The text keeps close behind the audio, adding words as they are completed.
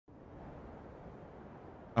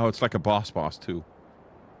Oh, it's like a boss too.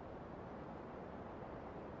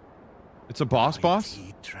 It's a boss?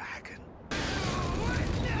 Dragon.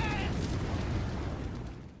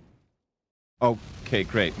 Okay,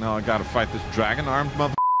 great. Now I gotta fight this dragon-armed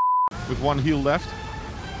mother with one heal left.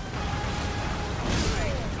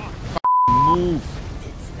 Move.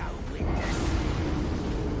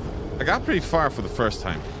 I got pretty far for the first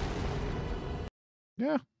time.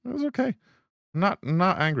 Yeah, it was okay. Not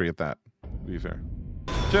angry at that, to be fair.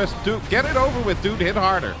 Just get it over with, dude. Hit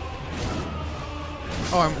harder.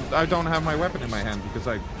 Oh, I don't have my weapon in my hand because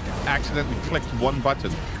I accidentally clicked one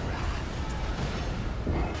button.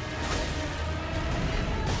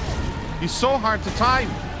 He's so hard to time.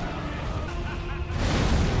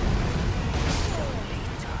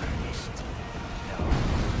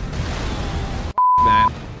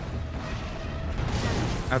 Man.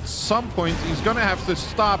 At some point, he's gonna have to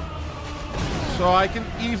stop so I can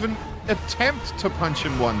even attempt to punch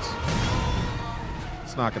him once.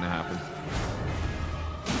 It's not gonna happen.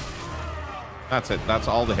 That's it. That's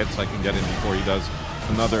all the hits I can get in before he does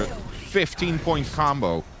another 15-point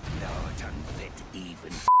combo.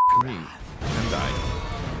 Me and die.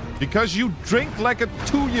 Because you drink like a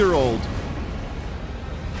 2-year-old.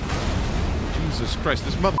 Jesus Christ,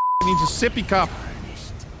 this mother needs a sippy cup.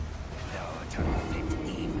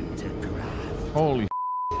 Holy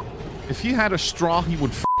if he had a straw, he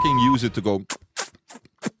would fucking use it to go.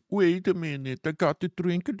 Wait a minute, I got to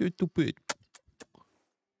drink a little bit.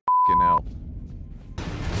 Fucking hell.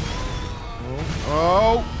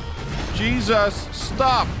 Oh, Jesus,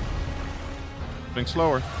 stop. Drink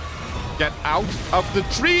slower. Get out of the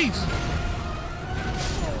trees.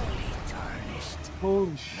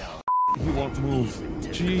 Holy shit. He won't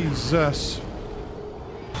move. Jesus.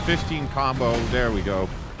 15 combo. There we go.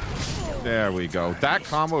 There we go. That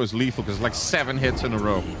combo is lethal because it's like 7 hits in a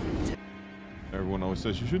row. Everyone always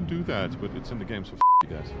says you shouldn't do that, but it's in the game, so you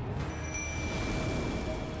guys.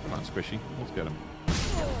 Come on, Squishy. Let's get him.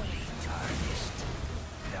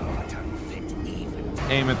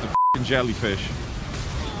 Aim at the f***ing jellyfish.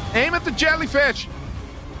 Aim at the jellyfish!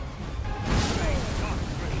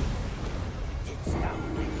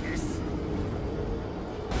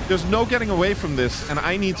 There's no getting away from this, and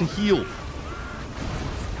I need to heal.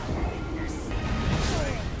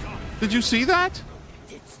 Did you see that?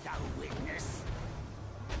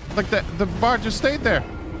 Like the bar just stayed there.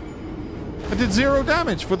 I did 0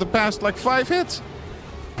 damage for the past like 5 hits.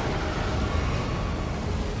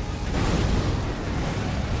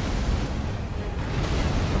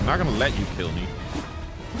 I'm not gonna let you kill me.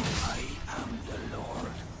 I am the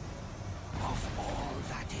Lord of all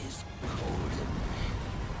that is golden,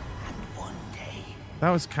 and one day that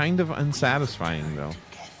was kind of unsatisfying though.